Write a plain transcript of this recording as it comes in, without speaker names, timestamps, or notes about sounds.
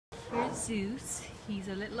Zeus. He's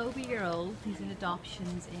a little over a year old. He's in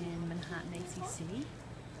adoptions in Manhattan, ACC.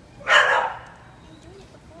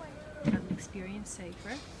 Had an experience safer.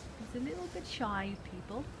 He's a little bit shy of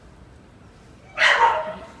people.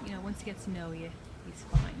 But he, once he gets to know you, he's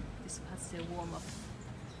fine. Just has to warm up.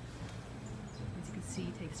 As you can see,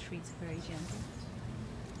 he takes treats very gentle.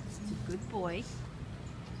 He's a good boy.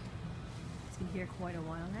 He's been here quite a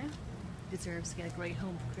while now. Deserves to get a great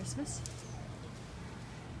home for Christmas.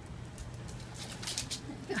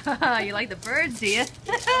 You like the birds, do you?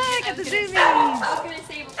 Got the zoomies! I was gonna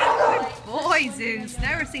say before. Good boy, Zeus.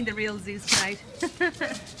 Never seen the real Zeus tonight.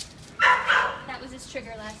 That was his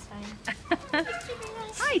trigger last time.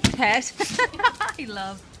 Hi, pet. I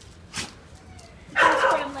love. It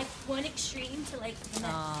goes from like one extreme to like the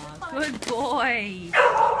next. Aw, good boy.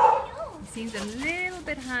 He seems a little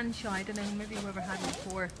bit hand shy. I don't know, maybe whoever had him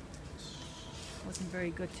before wasn't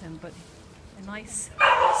very good to him, but a nice,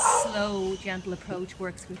 slow, gentle approach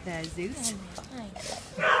works with Zeus.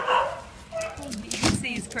 You can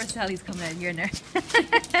see his personality's coming out here now.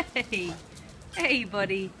 Hey, hey,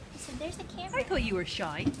 buddy. So there's the camera. I thought you were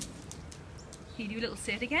shy. Can you do a little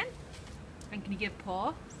sit again? And can you give paw? I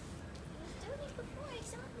was doing it before. I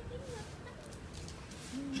saw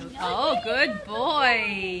the video. Oh, good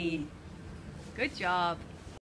boy. Good job.